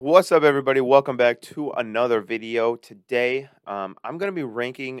What's up, everybody? Welcome back to another video. Today, I'm going to be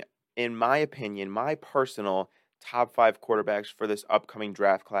ranking, in my opinion, my personal top 5 quarterbacks for this upcoming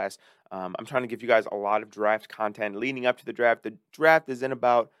draft class. I'm trying to give you guys a lot of draft content leading up to the draft. The draft is in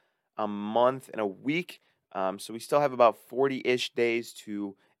about a month and a week, so we still have about 40-ish days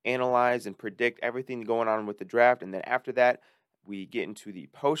to analyze and predict everything going on with the draft. And then after that, we get into the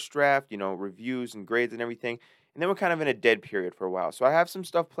post-draft, reviews and grades and everything. And then we're kind of in a dead period for a while. So I have some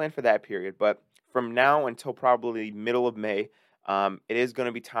stuff planned for that period. But from now until probably middle of May, it is going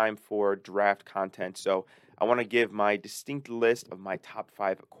to be time for draft content. So I want to give my distinct list of my top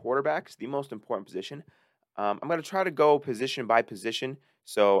 5 quarterbacks, the most important position. I'm going to try to go position by position.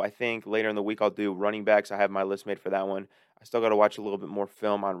 So I think later in the week I'll do running backs. I have my list made for that one. I still got to watch a little bit more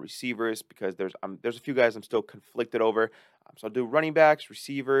film on receivers because there's a few guys I'm still conflicted over. So I'll do running backs,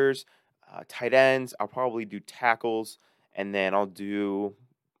 receivers, tight ends. I'll probably do tackles, and then I'll do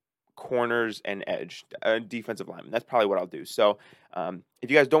corners and edge, defensive lineman. That's probably what I'll do. So if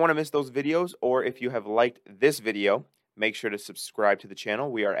you guys don't want to miss those videos, or if you have liked this video, make sure to subscribe to the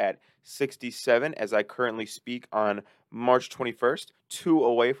channel. We are at 67 as I currently speak on March 21st, 2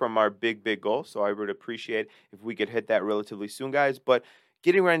 away from our big goal. So I would appreciate if we could hit that relatively soon, guys. But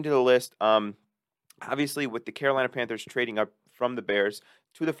getting right into the list, obviously with the Carolina Panthers trading up from the Bears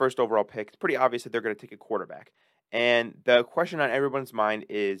to the first overall pick, it's pretty obvious that they're going to take a quarterback. And the question on everyone's mind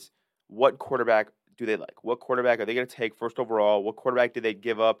is, what quarterback do they like? What quarterback are they going to take first overall? What quarterback did they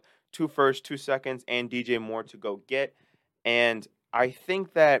give up 2 firsts, 2 seconds, and DJ Moore to go get? And I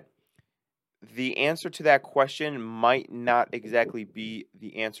think that the answer to that question might not exactly be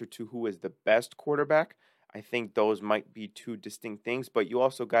the answer to who is the best quarterback. I think those might be two distinct things, but you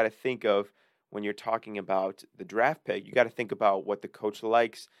also got to think of, when you're talking about the draft pick, you got to think about what the coach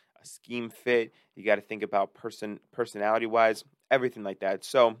likes, a scheme fit. You got to think about personality wise, everything like that.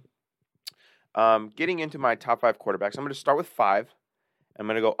 So, getting into my top 5 quarterbacks, I'm going to start with 5. I'm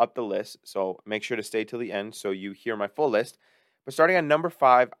going to go up the list. So make sure to stay till the end so you hear my full list. But starting on number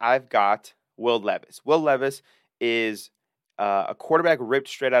 5, I've got Will Levis. Will Levis is a quarterback ripped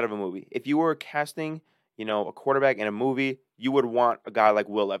straight out of a movie. If you were casting, a quarterback in a movie, you would want a guy like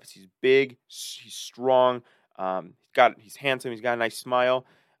Will Levis. He's big, he's strong, he's handsome, he's got a nice smile.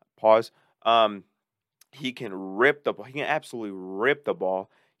 Pause. He can rip the ball. He can absolutely rip the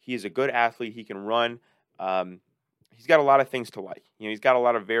ball. He is a good athlete. He can run. He's got a lot of things to like. He's got a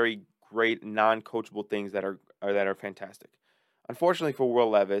lot of very great non-coachable things that are fantastic. Unfortunately for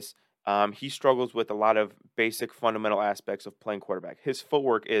Will Levis, he struggles with a lot of basic fundamental aspects of playing quarterback. His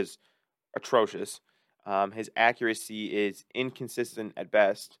footwork is atrocious. His accuracy is inconsistent at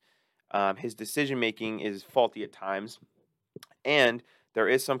best. His decision making is faulty at times, and there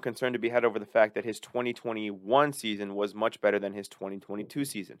is some concern to be had over the fact that his 2021 season was much better than his 2022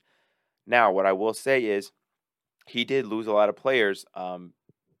 season. Now, what I will say is, he did lose a lot of players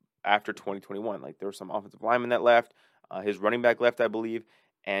after 2021. Like, there were some offensive linemen that left. His running back left, I believe.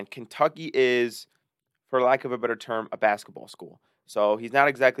 And Kentucky is, for lack of a better term, a basketball school. So he's not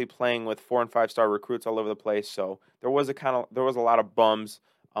exactly playing with 4- and 5-star recruits all over the place. So there was a lot of bums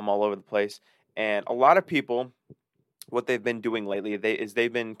all over the place. And a lot of people, what they've been doing lately,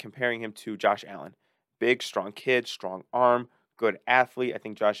 they've been comparing him to Josh Allen. Big, strong kid, strong arm, good athlete. I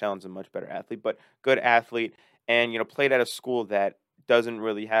think Josh Allen's a much better athlete, but good athlete. And, played at a school that doesn't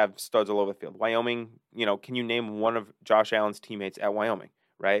really have studs all over the field. Wyoming, can you name one of Josh Allen's teammates at Wyoming,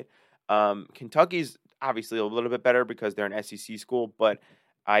 right? Kentucky's obviously a little bit better because they're an SEC school, but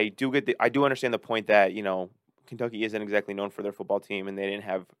I do understand the point that, Kentucky isn't exactly known for their football team, and they didn't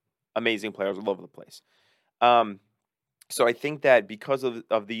have amazing players all over the place. So I think that because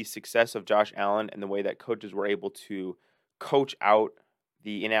of the success of Josh Allen and the way that coaches were able to coach out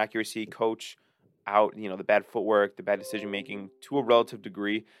the inaccuracy, coach out, the bad footwork, the bad decision making to a relative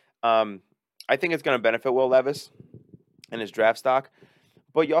degree, I think it's going to benefit Will Levis and his draft stock.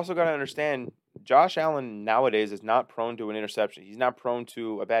 But you also got to understand, Josh Allen nowadays is not prone to an interception. He's not prone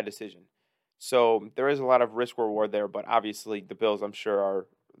to a bad decision. So there is a lot of risk reward there, but obviously the Bills, I'm sure, are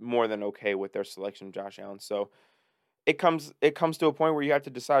more than okay with their selection of Josh Allen. So it comes to a point where you have to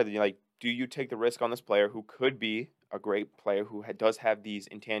decide, do you take the risk on this player who could be a great player, who does have these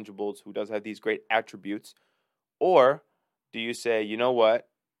intangibles, who does have these great attributes, or do you say, you know what,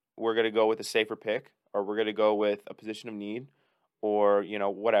 we're going to go with a safer pick, or we're going to go with a position of need, or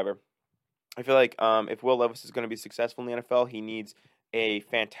whatever. I feel like if Will Levis is going to be successful in the NFL, he needs a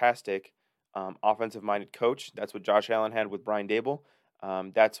fantastic offensive-minded coach. That's what Josh Allen had with Brian Dable.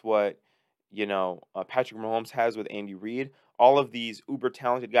 That's what Patrick Mahomes has with Andy Reid. All of these uber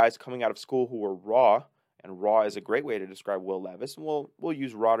talented guys coming out of school who were raw and raw is a great way to describe Will Levis. And we'll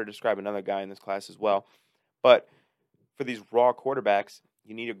use raw to describe another guy in this class as well. But for these raw quarterbacks,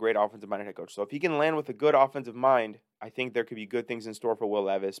 you need a great offensive minded head coach. So if he can land with a good offensive mind, I think there could be good things in store for Will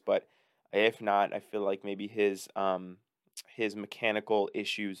Levis. But if not, I feel like maybe his mechanical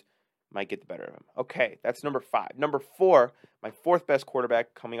issues might get the better of him. Okay, that's number 5. Number 4, my 4th best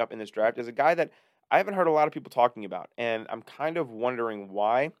quarterback coming up in this draft is a guy that I haven't heard a lot of people talking about, and I'm kind of wondering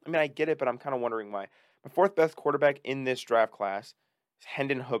why. I mean, I get it, but I'm kind of wondering why. My 4th best quarterback in this draft class is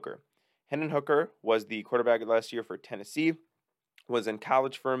Hendon Hooker. Hendon Hooker was the quarterback last year for Tennessee, was in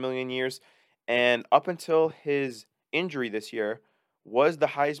college for a million years, and up until his injury this year, was the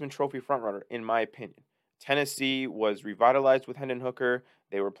Heisman Trophy frontrunner, in my opinion. Tennessee was revitalized with Hendon Hooker.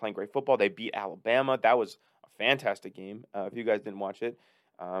 They were playing great football. They beat Alabama. That was a fantastic game. If you guys didn't watch it,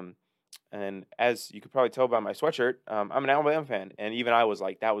 um, and as you could probably tell by my sweatshirt, I'm an Alabama fan, and even I was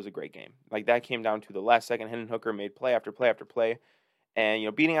like, that was a great game. Like that came down to the last second. Hendon Hooker made play after play after play,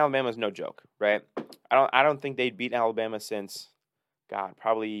 and beating Alabama is no joke, right? I don't think they'd beat Alabama since, God,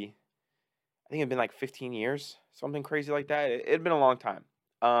 probably I think it'd been like 15 years, something crazy like that. It'd been a long time.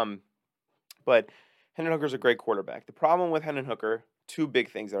 But Hendon Hooker's a great quarterback. The problem with Hendon Hooker, two big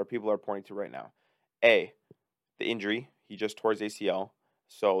things that people are pointing to right now. A, the injury. He just tore his ACL.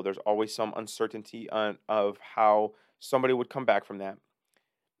 So there's always some uncertainty of how somebody would come back from that.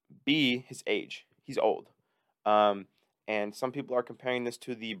 B, his age. He's old. And some people are comparing this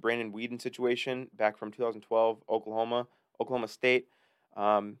to the Brandon Weeden situation back from 2012, Oklahoma State.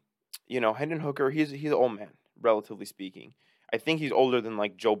 Hendon Hooker, he's an old man, relatively speaking. I think he's older than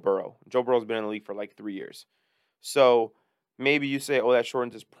like Joe Burrow. Joe Burrow's been in the league for like 3 years. So maybe you say, oh, that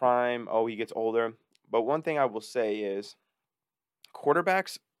shortens his prime. Oh, he gets older. But one thing I will say is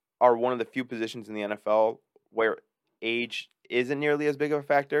quarterbacks are one of the few positions in the NFL where age isn't nearly as big of a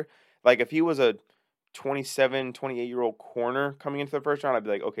factor. Like if he was a 27, 28-year-old corner coming into the first round, I'd be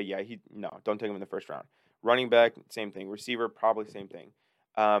like, okay, yeah, don't take him in the first round. Running back, same thing. Receiver, probably same thing.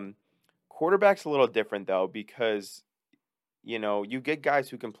 Quarterback's a little different though because you get guys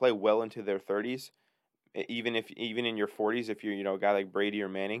who can play well into their 30s, even in your 40s if you're a guy like Brady or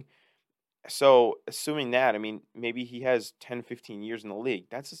Manning. So assuming that, I mean, maybe he has 10, 15 years in the league.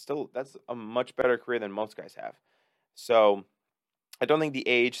 That's a much better career than most guys have. So I don't think the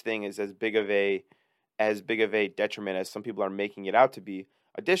age thing is as big of a detriment as some people are making it out to be.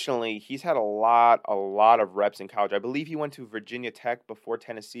 Additionally, he's had a lot of reps in college. I believe he went to Virginia Tech before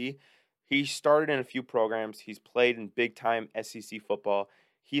Tennessee. He started in a few programs. He's played in big-time SEC football.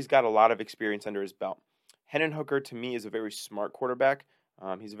 He's got a lot of experience under his belt. Hendon Hooker, to me, is a very smart quarterback.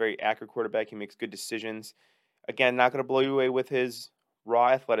 He's a very accurate quarterback. He makes good decisions. Again, not going to blow you away with his raw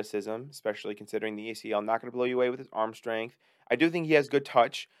athleticism, especially considering the ACL. Not going to blow you away with his arm strength. I do think he has good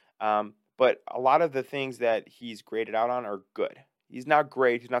touch, but a lot of the things that he's graded out on are good. He's not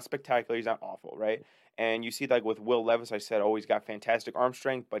great. He's not spectacular. He's not awful, right? And you see, like with Will Levis, I said, oh, he's got fantastic arm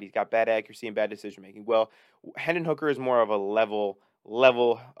strength, but he's got bad accuracy and bad decision making. Well, Hendon Hooker is more of a level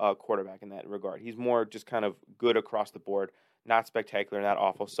quarterback in that regard. He's more just kind of good across the board, not spectacular, not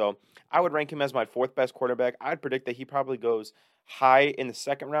awful. So I would rank him as my 4th best quarterback. I'd predict that he probably goes high in the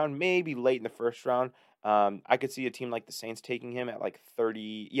 2nd round, maybe late in the 1st round. I could see a team like the Saints taking him at like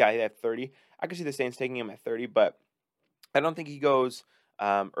 30. Yeah, at 30. I could see the Saints taking him at 30, but I don't think he goes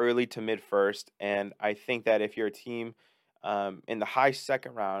early to mid 1st. And I think that if you're a team in the high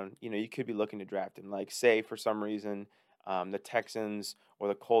 2nd round, you could be looking to draft him. Like, say, for some reason, the Texans or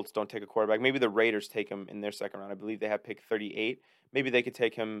the Colts don't take a quarterback. Maybe the Raiders take him in their 2nd round. I believe they have pick 38. Maybe they could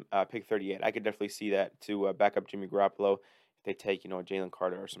take him pick 38. I could definitely see that to back up Jimmy Garoppolo if they take, Jalen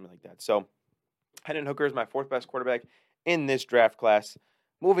Carter or something like that. So Hendon Hooker is my 4th best quarterback in this draft class.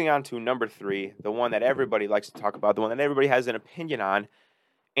 Moving on to number 3, the one that everybody likes to talk about, the one that everybody has an opinion on,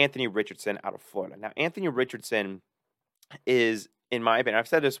 Anthony Richardson out of Florida. Now, Anthony Richardson is, in my opinion, I've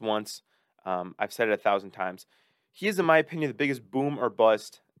said this once, I've said it 1,000 times. He is, in my opinion, the biggest boom or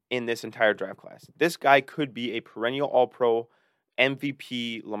bust in this entire draft class. This guy could be a perennial All-Pro,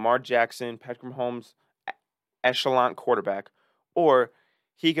 MVP, Lamar Jackson, Patrick Mahomes, echelon quarterback, or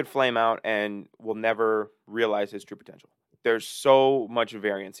he could flame out and will never realize his true potential. There's so much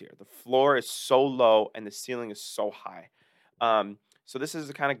variance here. The floor is so low and the ceiling is so high. So this is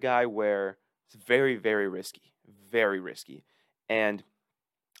the kind of guy where it's very, very risky. Very risky. And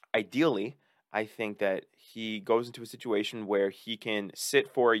ideally, I think that he goes into a situation where he can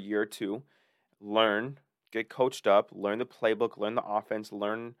sit for a year or two, learn, get coached up, learn the playbook, learn the offense,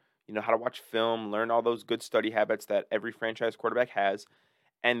 learn how to watch film, learn all those good study habits that every franchise quarterback has.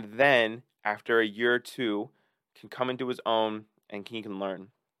 And then after a year or two, can come into his own and he can learn.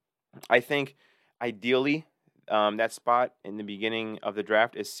 I think Ideally, that spot in the beginning of the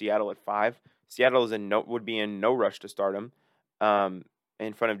draft is Seattle at 5. Seattle would be in no rush to start him,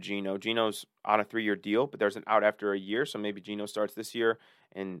 in front of Geno. Geno's on a 3-year deal, but there's an out after a year, so maybe Geno starts this year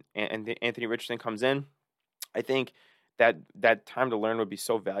and Anthony Richardson comes in. I think that time to learn would be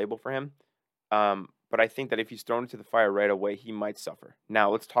so valuable for him. But I think that if he's thrown into the fire right away, he might suffer. Now,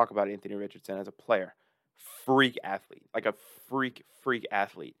 let's talk about Anthony Richardson as a player. Freak athlete, like a freak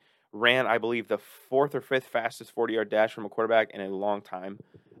athlete. Ran, I believe, the 4th or 5th fastest 40-yard dash from a quarterback in a long time.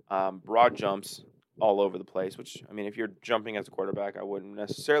 Broad jumps all over the place, which, I mean, if you're jumping as a quarterback, I wouldn't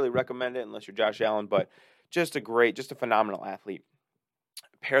necessarily recommend it unless you're Josh Allen, but just a phenomenal athlete.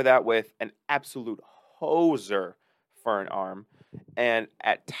 Pair that with an absolute hoser for an arm, and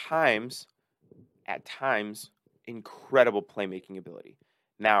at times, incredible playmaking ability.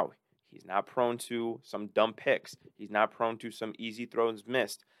 Now, he's not prone to some dumb picks. He's not prone to some easy throws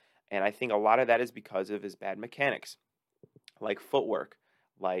missed. And I think a lot of that is because of his bad mechanics, like footwork.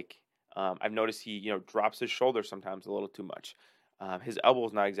 Like I've noticed he, drops his shoulder sometimes a little too much. His elbow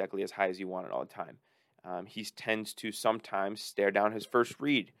is not exactly as high as you want it all the time. He tends to sometimes stare down his first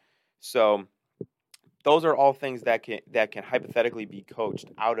read. So those are all things that can hypothetically be coached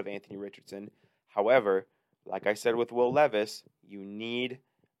out of Anthony Richardson. However, like I said with Will Levis, you need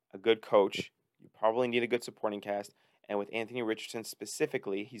a good coach. You probably need a good supporting cast. And with Anthony Richardson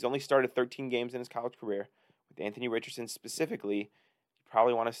specifically, he's only started 13 games in his college career. With Anthony Richardson specifically, you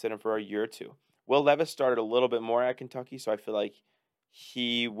probably want to sit him for a year or two. Will Levis started a little bit more at Kentucky, so I feel like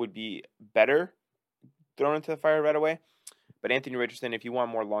he would be better thrown into the fire right away. But Anthony Richardson, if you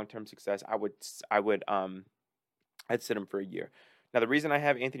want more long-term success, I'd sit him for a year. Now, the reason I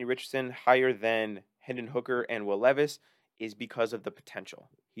have Anthony Richardson higher than Hendon Hooker and Will Levis is because of the potential.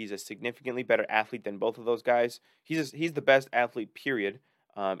 He's a significantly better athlete than both of those guys. He's the best athlete, period,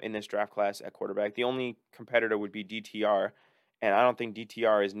 in this draft class at quarterback. The only competitor would be DTR, and I don't think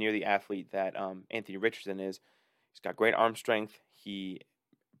DTR is near the athlete that Anthony Richardson is. He's got great arm strength. He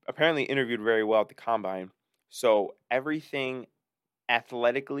apparently interviewed very well at the combine. So everything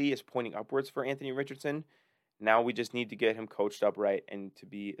athletically is pointing upwards for Anthony Richardson. Now we just need to get him coached up right and to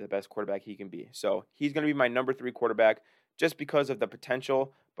be the best quarterback he can be. So he's going to be my number 3 quarterback just because of the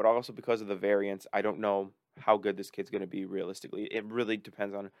potential, but also because of the variance. I don't know how good this kid's going to be realistically. It really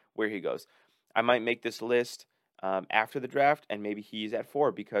depends on where he goes. I might make this list after the draft, and maybe he's at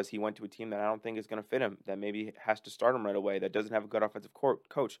 4 because he went to a team that I don't think is going to fit him, that maybe has to start him right away, that doesn't have a good offensive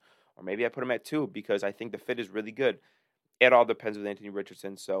coach. Or maybe I put him at 2 because I think the fit is really good. It all depends with Anthony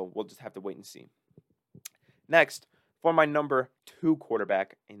Richardson, so we'll just have to wait and see. Next, for my number 2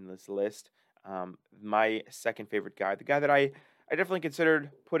 quarterback in this list, my second favorite guy, the guy that I definitely considered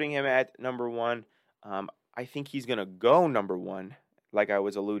putting him at number 1. I think he's going to go number 1, like I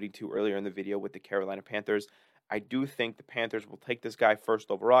was alluding to earlier in the video with the Carolina Panthers. I do think the Panthers will take this guy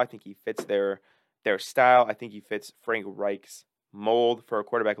first overall. I think he fits their style. I think he fits Frank Reich's mold for a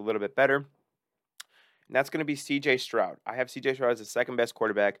quarterback a little bit better. And that's going to be C.J. Stroud. I have C.J. Stroud as the second best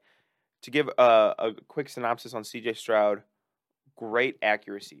quarterback. To give a quick synopsis on C.J. Stroud, great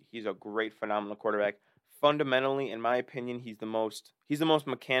accuracy. He's a great, phenomenal quarterback. Fundamentally, in my opinion, he's the most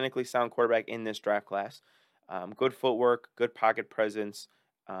mechanically sound quarterback in this draft class. Good footwork, good pocket presence,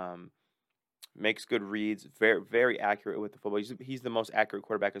 makes good reads, very, very accurate with the football. He's the most accurate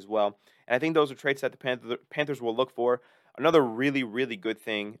quarterback as well. And I think those are traits that the Panthers will look for. Another really, really good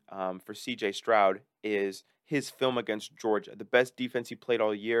thing for C.J. Stroud is his film against Georgia, the best defense he played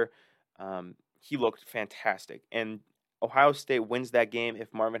all year. He looked fantastic. And Ohio State wins that game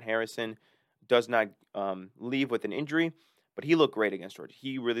if Marvin Harrison does not leave with an injury. But he looked great against Georgia.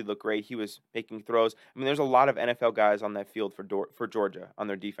 He really looked great. He was making throws. I mean, there's a lot of NFL guys on that field for Georgia on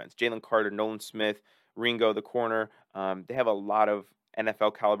their defense. Jalen Carter, Nolan Smith, Ringo, the corner. They have a lot of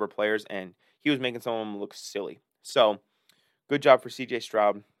NFL caliber players, and he was making some of them look silly. So, good job for C.J.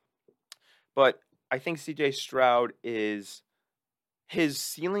 Stroud. But I think C.J. Stroud his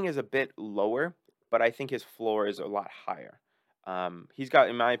ceiling is a bit lower, but I think his floor is a lot higher. He's got,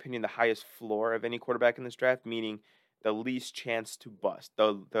 in my opinion, the highest floor of any quarterback in this draft, meaning the least chance to bust.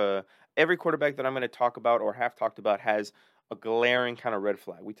 Every quarterback that I'm going to talk about or have talked about has a glaring kind of red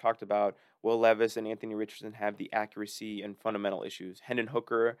flag. We talked about Will Levis and Anthony Richardson have the accuracy and fundamental issues. Hendon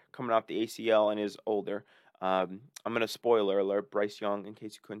Hooker coming off the ACL and is older. I'm going to spoiler alert. Bryce Young, in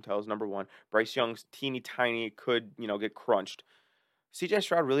case you couldn't tell, is number 1. Bryce Young's teeny tiny, could get crunched. C.J.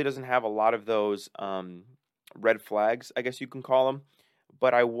 Stroud really doesn't have a lot of those red flags, I guess you can call them.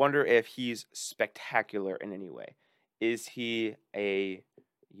 But I wonder if he's spectacular in any way. Is he a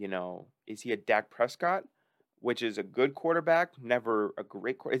Dak Prescott, which is a good quarterback, never a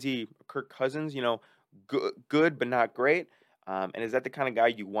great is he Kirk Cousins, good but not great? And is that the kind of guy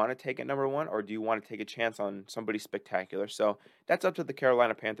you want to take at number one, or do you want to take a chance on somebody spectacular? So that's up to the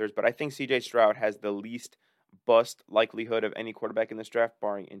Carolina Panthers, but I think CJ Stroud has the least bust likelihood of any quarterback in this draft,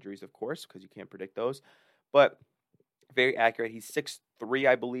 barring injuries, of course, because you can't predict those. But very accurate. He's 6'3",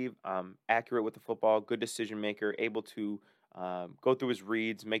 I believe. Accurate with the football, good decision maker, able to go through his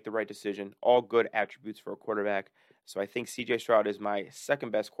reads, make the right decision. All good attributes for a quarterback. So I think CJ Stroud is my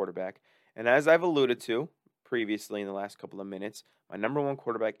second best quarterback. And as I've alluded to previously in the last couple of minutes, my number one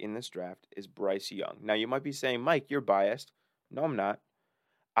quarterback in this draft is Bryce Young. Now, you might be saying, Mike, you're biased. No, I'm not.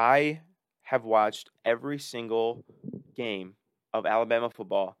 I have watched every single game of Alabama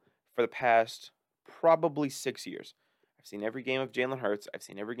football for the past probably 6 years. I've seen every game of Jalen Hurts. I've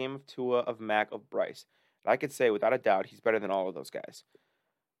seen every game of Tua, of Mac, of Bryce. And I could say without a doubt he's better than all of those guys.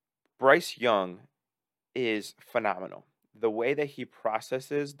 Bryce Young is phenomenal. The way that he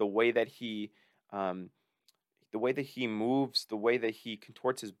processes, the way that he moves, the way that he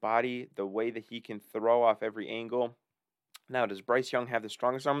contorts his body, the way that he can throw off every angle. Now, does Bryce Young have the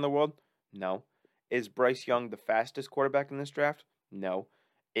strongest arm in the world? No. Is Bryce Young the fastest quarterback in this draft? No.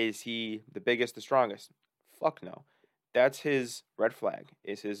 Is he the biggest, the strongest? Fuck no. That's his red flag,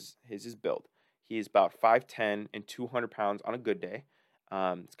 is his build. He's about 5'10" and 200 pounds on a good day.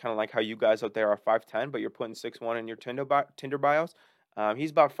 It's kind of like how you guys out there are 5'10", but you're putting 6'1" in your Tinder bios.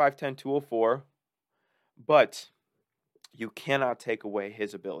 He's about 5'10", 204, but you cannot take away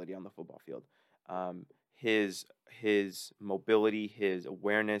his ability on the football field. His mobility, his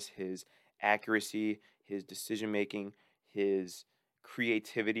awareness, his accuracy, his decision making, his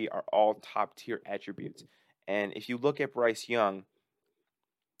creativity are all top tier attributes. And if you look at Bryce Young,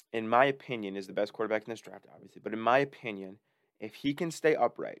 in my opinion, is the best quarterback in this draft, obviously. But in my opinion, if he can stay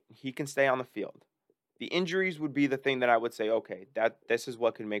upright, he can stay on the field. The injuries would be the thing that I would say, okay, this is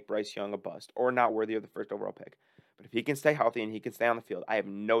what can make Bryce Young a bust or not worthy of the first overall pick. But if he can stay healthy and he can stay on the field, I have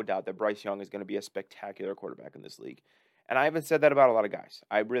no doubt that Bryce Young is going to be a spectacular quarterback in this league. And I haven't said that about a lot of guys.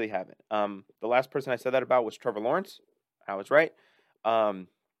 I really haven't. The last person I said that about was Trevor Lawrence. I was right.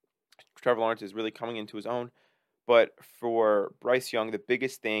 Trevor Lawrence is really coming into his own. But for Bryce Young, the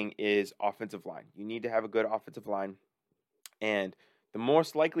biggest thing is offensive line. You need to have a good offensive line. And the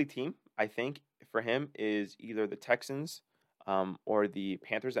most likely team, I think, for him is either the Texans or the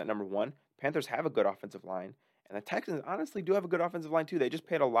Panthers at number one. Panthers have a good offensive line. And the Texans honestly do have a good offensive line, too. They just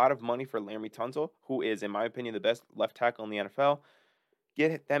paid a lot of money for Laremy Tunsil, who is, in my opinion, the best left tackle in the NFL.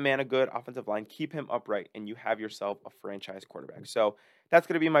 Get that man a good offensive line. Keep him upright, and you have yourself a franchise quarterback. So that's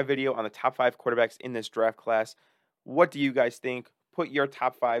going to be my video on the top 5 quarterbacks in this draft class. What do you guys think? Put your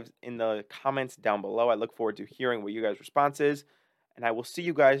top 5s in the comments down below. I look forward to hearing what you guys' response is. And I will see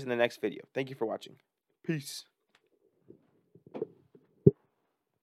you guys in the next video. Thank you for watching. Peace.